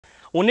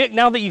Well, Nick,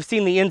 now that you've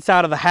seen the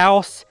inside of the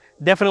house,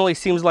 definitely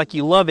seems like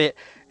you love it.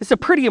 It's a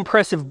pretty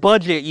impressive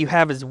budget you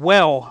have as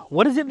well.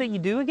 What is it that you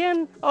do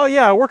again? Oh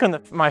yeah, I work in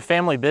my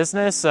family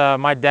business.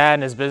 My dad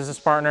and his business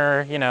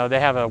partner, you know, they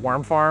have a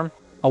worm farm.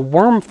 A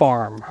worm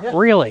farm? Yeah.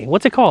 Really?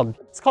 What's it called?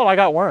 It's called I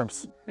Got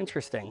Worms.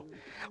 Interesting.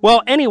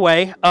 Well,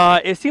 anyway,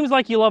 it seems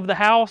like you love the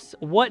house.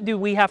 What do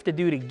we have to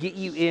do to get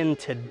you in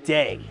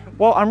today?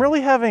 Well, I'm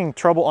really having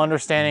trouble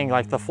understanding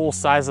like the full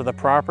size of the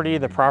property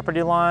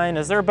line.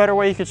 Is there a better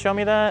way you could show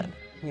me that?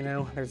 You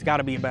know, there's got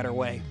to be a better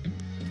way.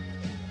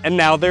 And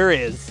now there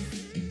is.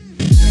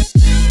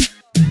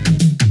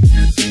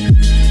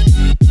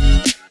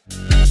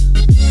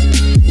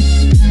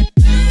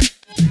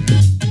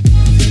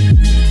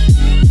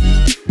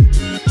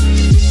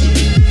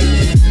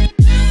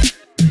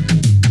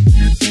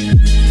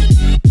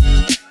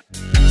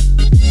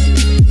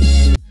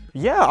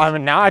 Yeah, I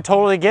mean, now I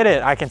totally get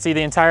it. I can see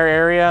the entire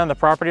area and the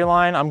property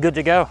line. I'm good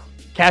to go.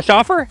 Cash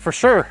offer? For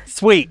sure.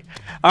 Sweet.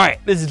 All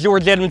right, this is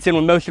George Edmondson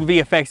with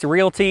MotionVFX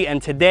Realty,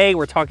 and today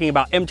we're talking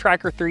about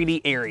mTracker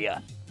 3D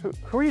Area.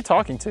 Who are you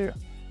talking to?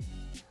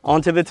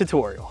 On to the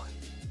tutorial.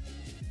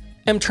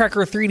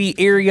 mTracker 3D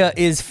Area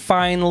is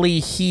finally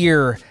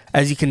here.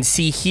 As you can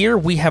see here,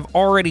 we have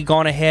already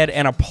gone ahead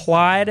and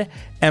applied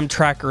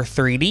mTracker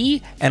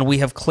 3D, and we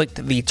have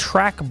clicked the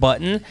track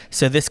button.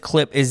 So this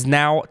clip is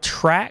now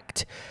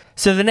tracked.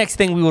 So the next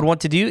thing we would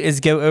want to do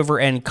is go over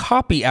and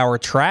copy our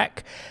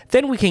track.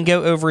 Then we can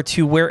go over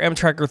to where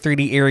mTracker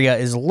 3D Area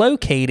is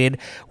located,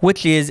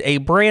 which is a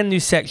brand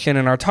new section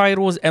in our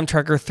titles,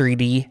 mTracker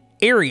 3D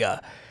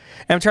Area.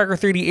 mTracker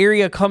 3D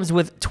Area comes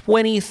with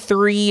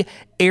 23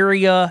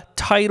 area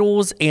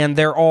titles, and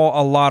they're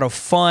all a lot of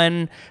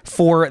fun.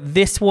 For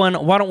this one,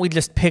 why don't we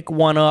just pick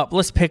one up?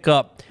 Let's pick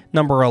up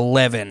number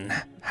 11.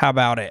 How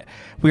about it?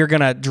 We are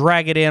going to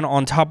drag it in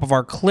on top of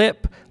our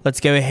clip. Let's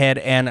go ahead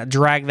and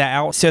drag that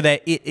out so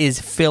that it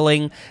is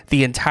filling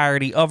the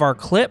entirety of our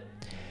clip.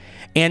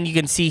 And you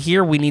can see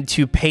here we need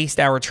to paste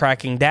our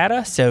tracking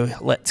data. So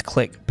let's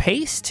click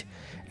paste.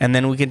 And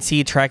then we can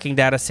see tracking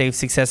data saved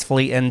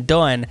successfully and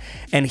done.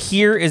 And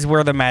here is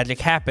where the magic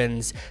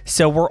happens.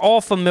 So we're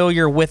all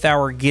familiar with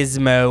our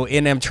gizmo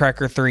in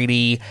mTracker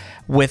 3D.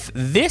 With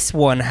this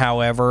one,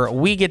 however,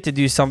 we get to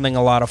do something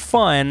a lot of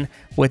fun,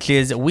 which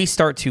is we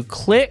start to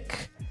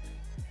click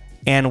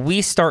and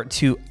we start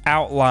to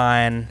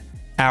outline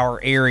our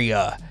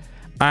area.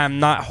 I'm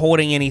not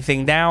holding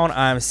anything down.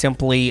 I'm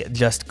simply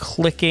just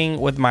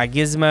clicking with my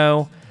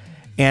gizmo,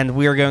 and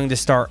we are going to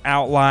start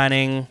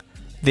outlining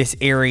this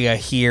area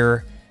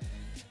here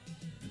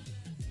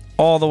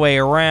all the way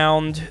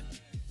around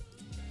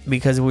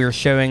because we are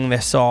showing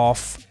this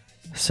off.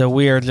 So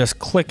we are just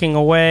clicking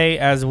away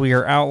as we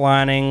are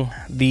outlining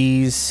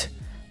these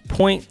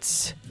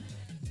points.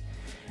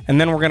 And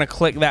then we're going to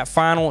click that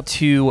final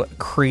to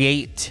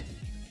create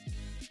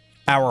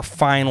our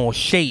final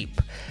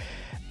shape.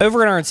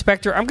 Over in our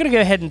inspector, I'm going to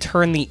go ahead and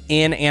turn the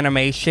in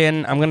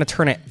animation. I'm going to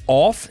turn it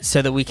off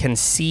so that we can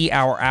see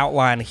our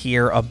outline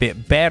here a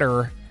bit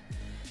better.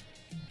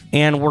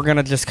 And we're going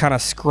to just kind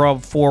of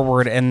scrub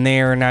forward, and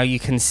there now you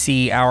can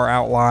see our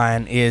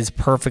outline is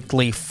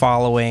perfectly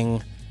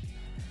following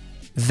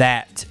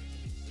that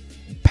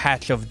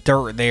patch of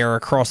dirt there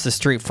across the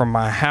street from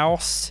my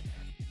house.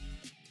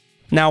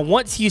 Now,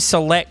 once you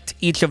select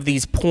each of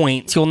these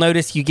points, you'll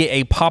notice you get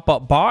a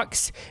pop-up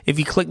box. If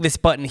you click this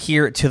button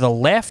here to the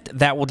left,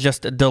 that will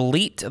just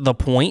delete the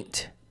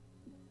point.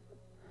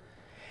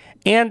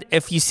 And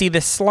if you see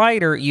the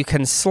slider, you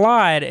can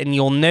slide and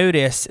you'll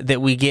notice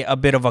that we get a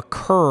bit of a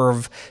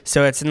curve,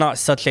 so it's not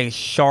such a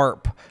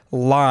sharp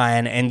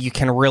line, and you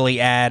can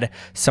really add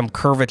some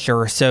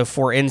curvature. So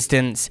for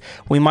instance,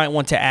 we might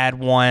want to add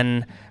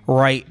one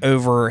right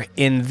over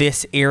in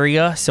this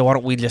area. So why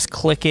don't we just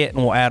click it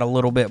and we'll add a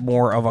little bit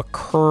more of a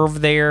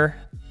curve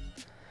there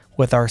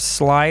with our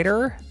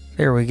slider.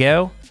 There we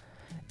go.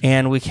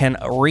 And we can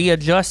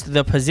readjust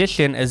the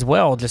position as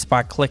well just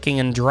by clicking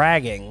and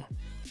dragging.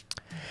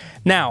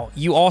 Now,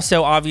 you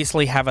also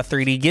obviously have a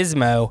 3D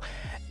gizmo.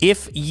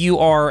 If you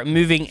are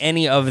moving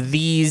any of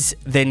these,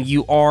 then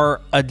you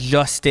are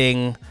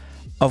adjusting,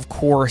 of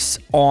course,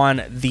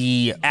 on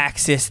the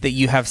axis that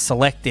you have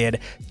selected.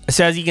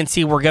 So as you can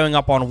see, we're going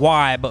up on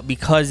Y, but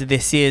because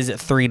this is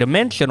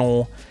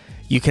three-dimensional,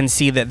 you can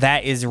see that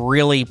that is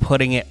really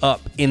putting it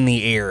up in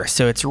the air.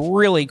 So it's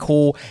really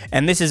cool,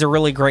 and this is a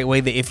really great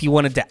way that if you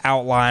wanted to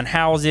outline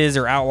houses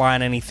or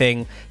outline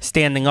anything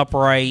standing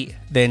upright,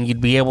 then you'd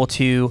be able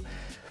to.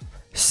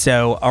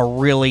 So a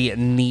really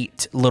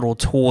neat little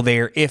tool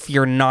there if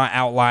you're not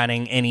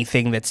outlining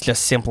anything that's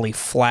just simply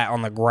flat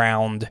on the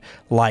ground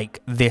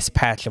like this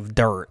patch of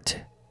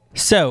dirt.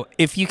 So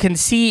if you can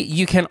see,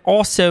 you can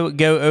also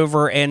go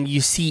over and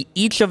you see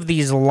each of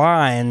these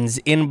lines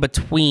in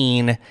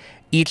between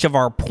each of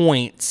our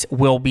points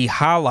will be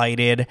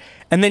highlighted,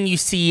 and then you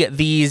see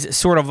these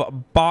sort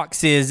of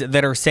boxes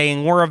that are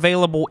saying we're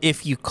available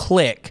if you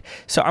click.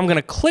 So I'm going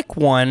to click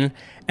one,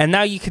 and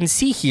now you can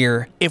see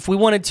here, if we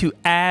wanted to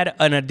add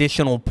an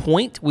additional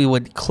point, we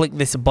would click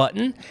this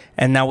button,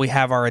 and now we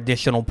have our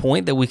additional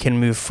point that we can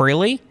move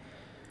freely.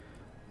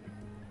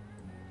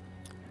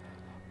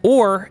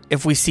 Or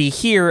if we see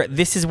here,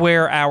 this is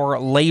where our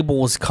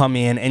labels come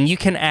in, and you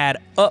can add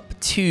up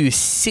to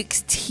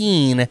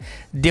 16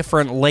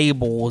 different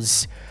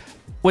labels,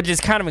 which is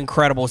kind of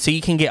incredible. So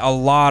you can get a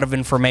lot of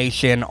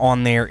information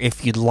on there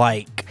if you'd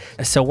like.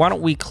 So why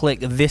don't we click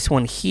this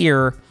one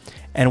here,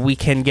 and we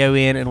can go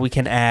in and we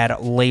can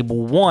add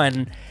label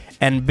 1,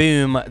 and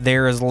boom,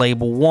 there is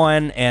label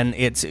 1, and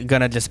it's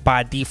gonna just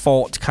by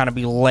default kind of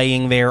be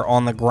laying there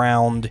on the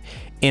ground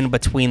in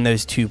between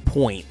those 2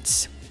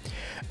 points.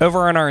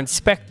 Over on our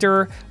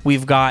inspector,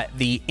 we've got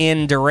the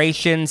in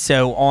duration.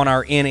 So on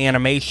our in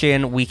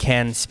animation, we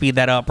can speed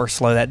that up or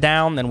slow that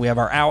down. Then we have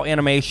our out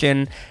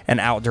animation and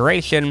out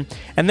duration.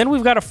 And then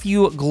we've got a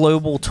few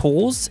global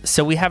tools.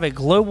 So we have a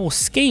global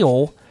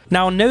scale.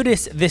 Now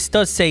notice this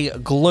does say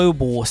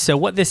global. So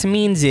what this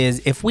means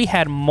is if we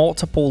had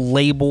multiple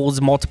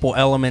labels, multiple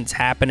elements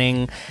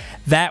happening,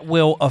 that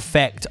will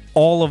affect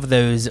all of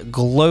those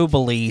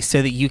globally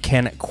so that you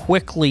can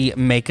quickly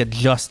make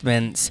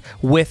adjustments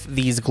with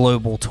these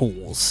global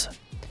tools.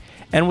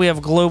 And we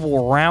have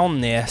global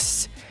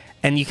roundness,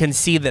 and you can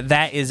see that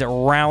that is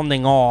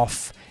rounding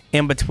off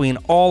in between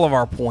all of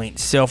our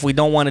points. So if we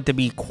don't want it to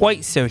be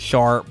quite so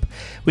sharp,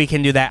 we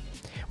can do that.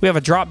 We have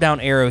a drop down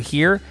arrow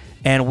here,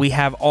 and we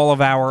have all of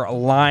our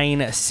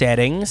line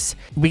settings.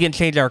 We can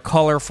change our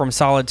color from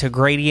solid to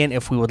gradient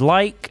if we would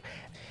like.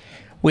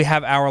 We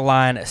have our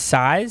line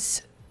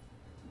size,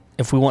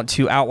 if we want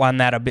to outline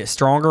that a bit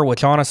stronger,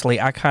 which honestly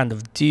I kind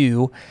of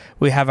do.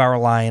 We have our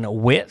line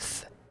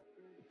width.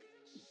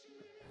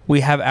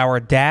 We have our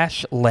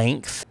dash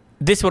length.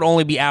 This would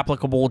only be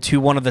applicable to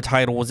one of the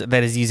titles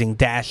that is using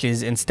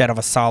dashes instead of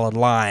a solid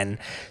line.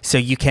 So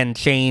you can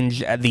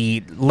change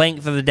the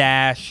length of the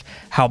dash,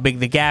 how big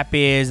the gap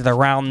is, the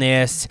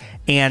roundness,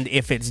 and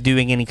if it's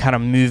doing any kind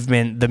of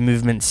movement, the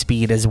movement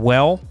speed as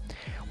well.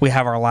 We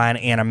have our line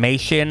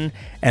animation,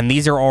 and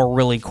these are all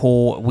really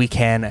cool. We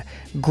can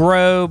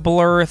grow,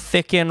 blur,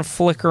 thicken,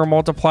 flicker,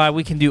 multiply.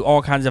 We can do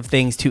all kinds of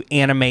things to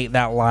animate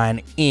that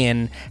line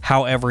in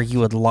however you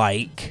would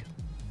like.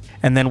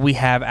 And then we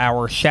have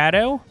our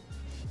shadow.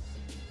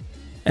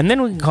 And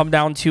then we can come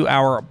down to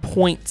our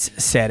points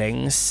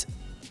settings.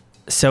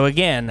 So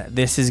again,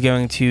 this is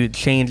going to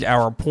change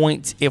our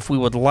points if we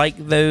would like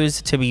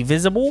those to be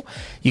visible.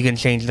 You can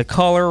change the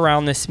color,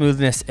 roundness,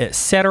 smoothness,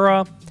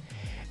 etc.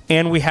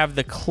 And we have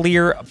the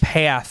clear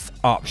path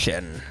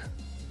option.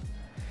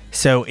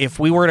 So if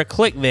we were to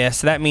click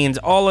this, that means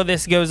all of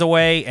this goes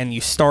away and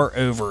you start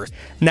over.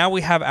 Now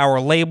we have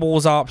our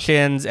labels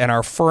options and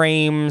our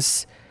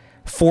frames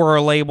for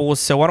our labels.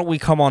 So why don't we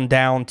come on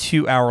down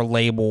to our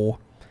label,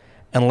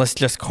 and let's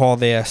just call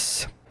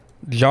this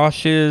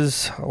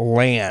Josh's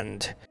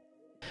Land.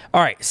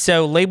 All right,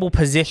 so label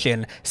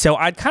position. So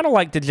I'd kind of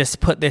like to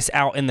just put this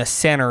out in the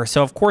center.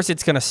 So of course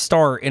it's gonna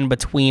start in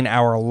between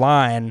our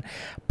line,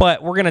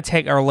 but we're gonna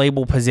take our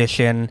label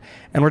position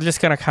and we're just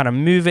gonna kind of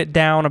move it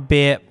down a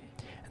bit.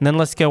 And then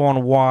let's go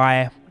on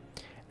Y,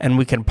 and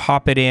we can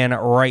pop it in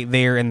right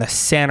there in the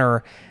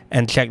center.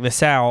 And check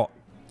this out,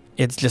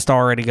 it's just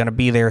already gonna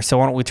be there. So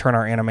why don't we turn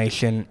our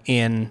animation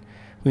in?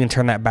 We can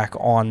turn that back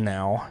on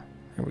now.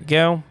 There we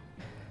go.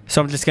 So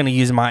I'm just going to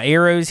use my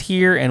arrows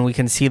here, and we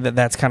can see that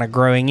that's kind of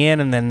growing in,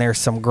 and then there's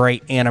some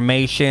great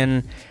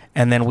animation,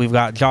 and then we've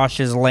got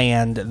Josh's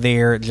Land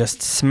there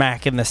just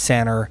smack in the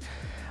center.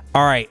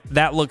 All right,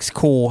 that looks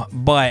cool,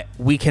 but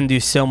we can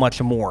do so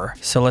much more.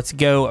 So let's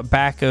go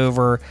back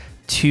over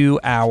to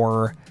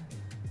our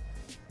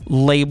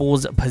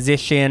labels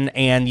position,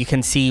 and you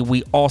can see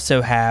we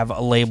also have a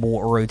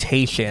label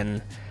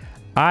rotation.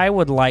 I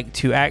would like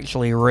to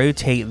actually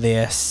rotate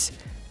this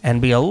and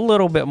be a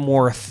little bit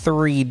more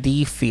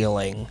 3D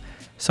feeling.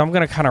 So I'm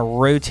gonna kind of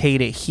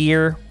rotate it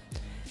here,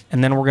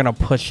 and then we're gonna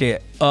push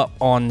it up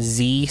on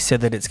Z so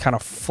that it's kind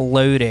of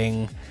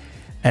floating.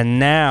 And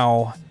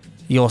now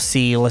you'll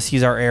see, let's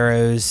use our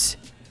arrows.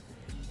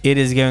 It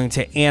is going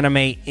to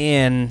animate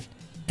in,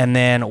 and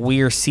then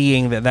we are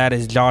seeing that that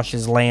is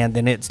Josh's Land,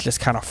 and it's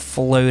just kind of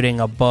floating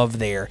above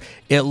there.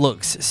 It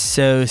looks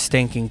so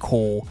stinking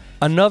cool.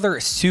 Another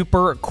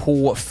super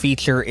cool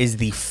feature is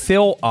the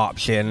fill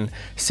option.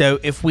 So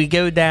if we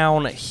go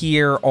down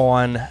here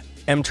on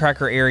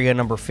mTracker area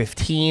number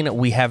 15,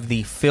 we have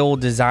the fill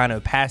design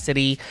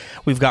opacity.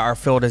 We've got our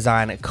fill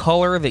design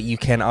color that you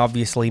can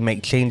obviously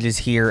make changes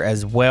here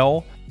as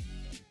well.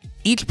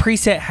 Each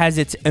preset has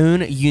its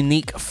own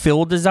unique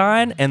fill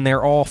design, and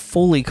they're all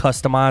fully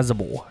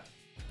customizable.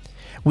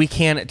 We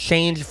can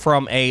change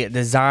from a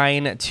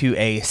design to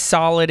a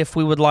solid if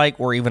we would like,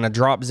 or even a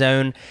drop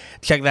zone.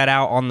 Check that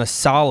out on the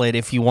solid.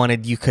 If you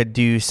wanted, you could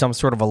do some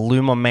sort of a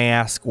luma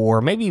mask,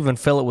 or maybe even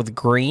fill it with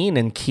green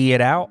and key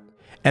it out.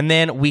 And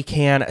then we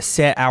can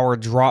set our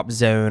drop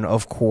zone,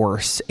 of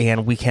course,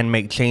 and we can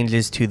make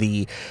changes to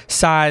the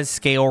size,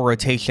 scale,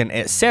 rotation,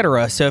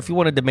 etc. So if you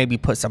wanted to maybe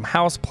put some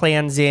house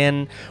plans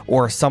in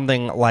or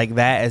something like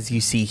that, as you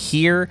see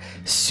here,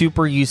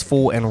 super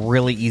useful and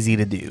really easy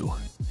to do.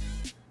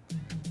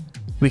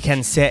 We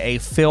can set a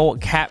fill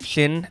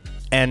caption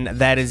and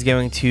that is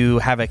going to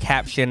have a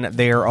caption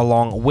there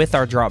along with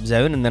our drop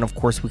zone. And then of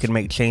course we can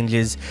make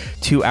changes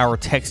to our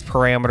text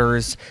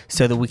parameters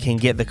so that we can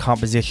get the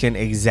composition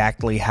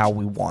exactly how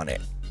we want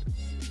it.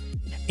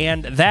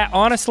 And that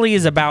honestly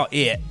is about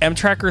it.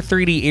 mTracker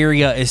 3D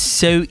Area is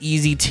so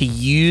easy to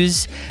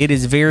use. It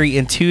is very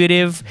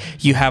intuitive.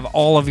 You have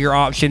all of your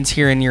options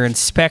here in your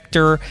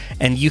inspector,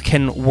 and you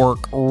can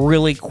work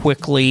really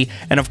quickly.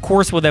 And of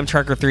course with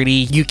mTracker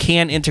 3D, you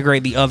can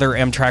integrate the other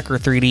mTracker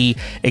 3D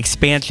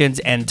expansions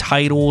and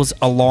titles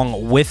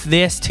along with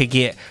this to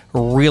get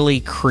really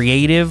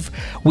creative.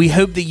 We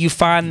hope that you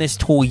find this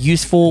tool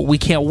useful. We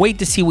can't wait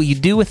to see what you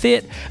do with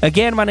it.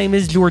 Again, my name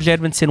is George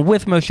Edmondson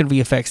with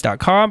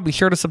MotionVFX.com. Be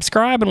sure to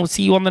subscribe, and we'll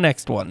see you on the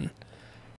next one.